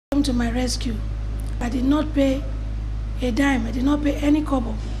come to my rescue. I did not pay a dime. I did not pay any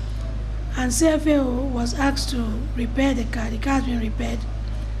kobo. And CFAO was asked to repair the car. The car has been repaired.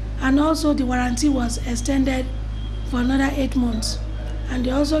 And also the warranty was extended for another 8 months. And they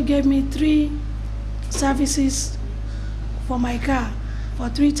also gave me 3 services for my car for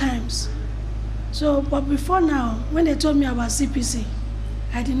 3 times. So, but before now, when they told me about CPC,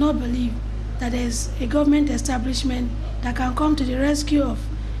 I did not believe that there is a government establishment that can come to the rescue of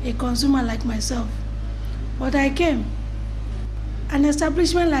a consumer like myself. But I came. An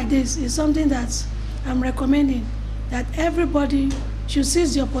establishment like this is something that I'm recommending that everybody should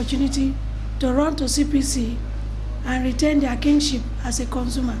seize the opportunity to run to CPC and retain their kingship as a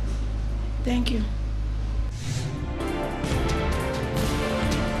consumer. Thank you.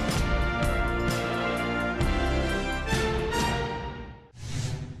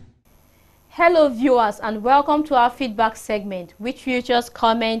 Hello viewers, and welcome to our feedback segment, which features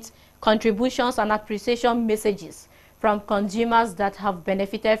comments, contributions and appreciation messages from consumers that have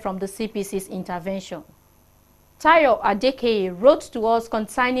benefited from the CPC's intervention. Tayo Adekeye wrote to us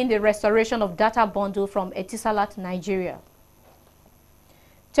concerning the restoration of data bundle from Etisalat, Nigeria.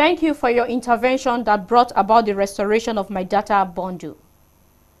 Thank you for your intervention that brought about the restoration of my data bundle.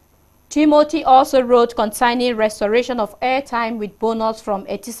 Timothy also wrote concerning restoration of airtime with bonus from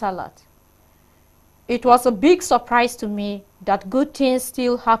Etisalat. It was a big surprise to me that good things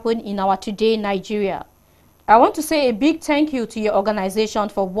still happen in our today Nigeria. I want to say a big thank you to your organization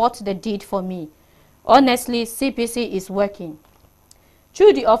for what they did for me. Honestly, CPC is working.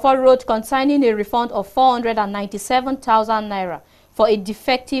 Chudi Offer wrote concerning a refund of 497,000 naira for a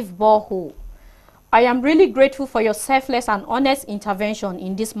defective borehole. I am really grateful for your selfless and honest intervention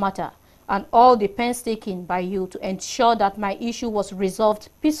in this matter and all the pains taken by you to ensure that my issue was resolved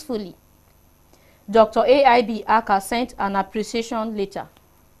peacefully. Dr. AIB Aka sent an appreciation letter.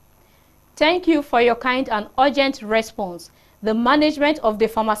 Thank you for your kind and urgent response. The management of the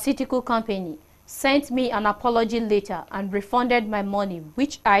pharmaceutical company sent me an apology letter and refunded my money,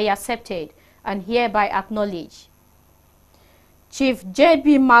 which I accepted and hereby acknowledge. Chief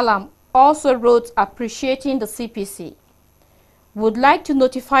J.B. Malam also wrote appreciating the CPC. Would like to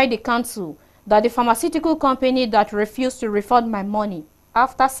notify the council that the pharmaceutical company that refused to refund my money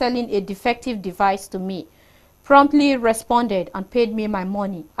after selling a defective device to me promptly responded and paid me my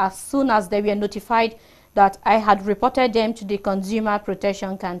money as soon as they were notified that I had reported them to the Consumer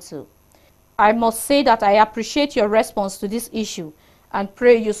Protection Council. I must say that I appreciate your response to this issue and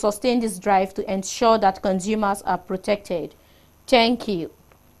pray you sustain this drive to ensure that consumers are protected. Thank you.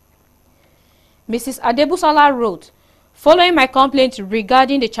 Mrs. Adebusala wrote, following my complaint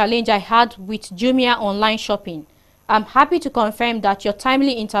regarding the challenge I had with Jumia online shopping, I'm happy to confirm that your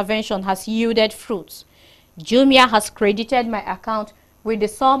timely intervention has yielded fruits. Jumia has credited my account with the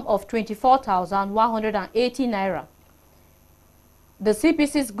sum of 24,180 naira. The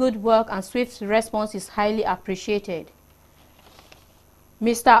CPC's good work and swift response is highly appreciated.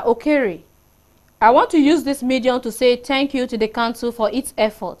 Mr. Okere, I want to use this medium to say thank you to the Council for its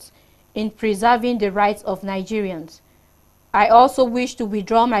efforts in preserving the rights of Nigerians. I also wish to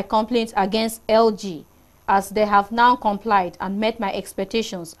withdraw my complaint against LG, as they have now complied and met my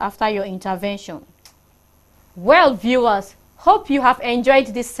expectations after your intervention. Well, viewers, hope you have enjoyed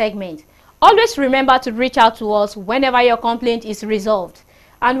this segment. Always remember to reach out to us whenever your complaint is resolved,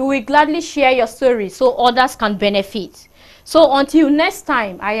 and we will gladly share your story so others can benefit. So until next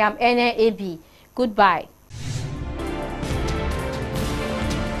time, I am Ene AB. Goodbye.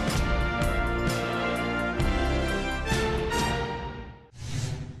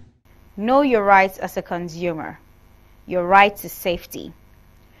 Know your rights as a consumer. Your right to safety.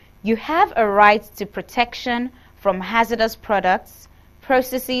 You have a right to protection from hazardous products,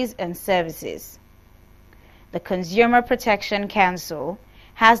 processes, and services. The Consumer Protection Council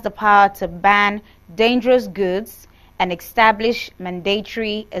has the power to ban dangerous goods and establish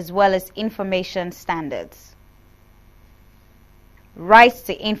mandatory as well as information standards. Rights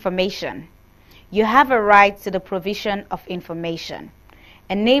to information. You have a right to the provision of information,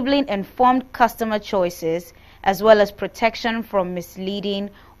 enabling informed customer choices as well as protection from misleading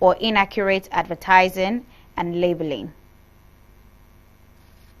or inaccurate advertising and labeling.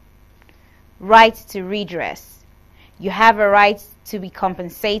 Right to redress. You have a right to be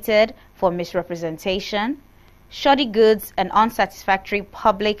compensated for misrepresentation, shoddy goods and unsatisfactory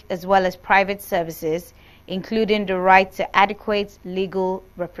public as well as private services, including the right to adequate legal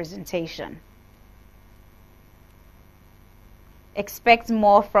representation. Expect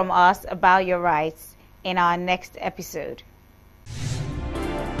more from us about your rights in our next episode.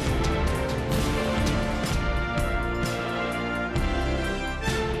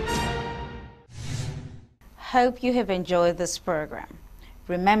 Hope you have enjoyed this program.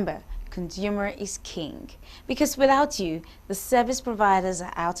 Remember, consumer is king, because without you, the service providers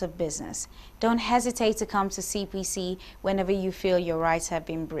are out of business. Don't hesitate to come to CPC whenever you feel your rights have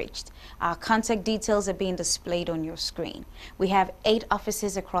been breached. Our contact details are being displayed on your screen. We have 8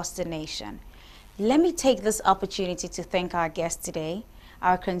 offices across the nation. Let me take this opportunity to thank our guest today,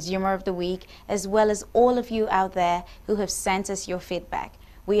 our Consumer of the Week, as well as all of you out there who have sent us your feedback.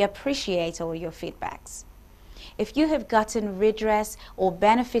 We appreciate all your feedbacks. If you have gotten redress or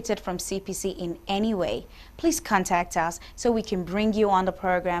benefited from CPC in any way, please contact us so we can bring you on the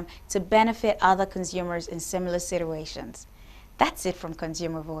program to benefit other consumers in similar situations. That's it from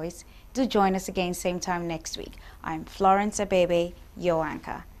Consumer Voice. Do join us again same time next week. I'm Florence Abebe, your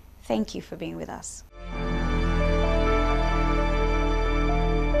anchor. Thank you for being with us.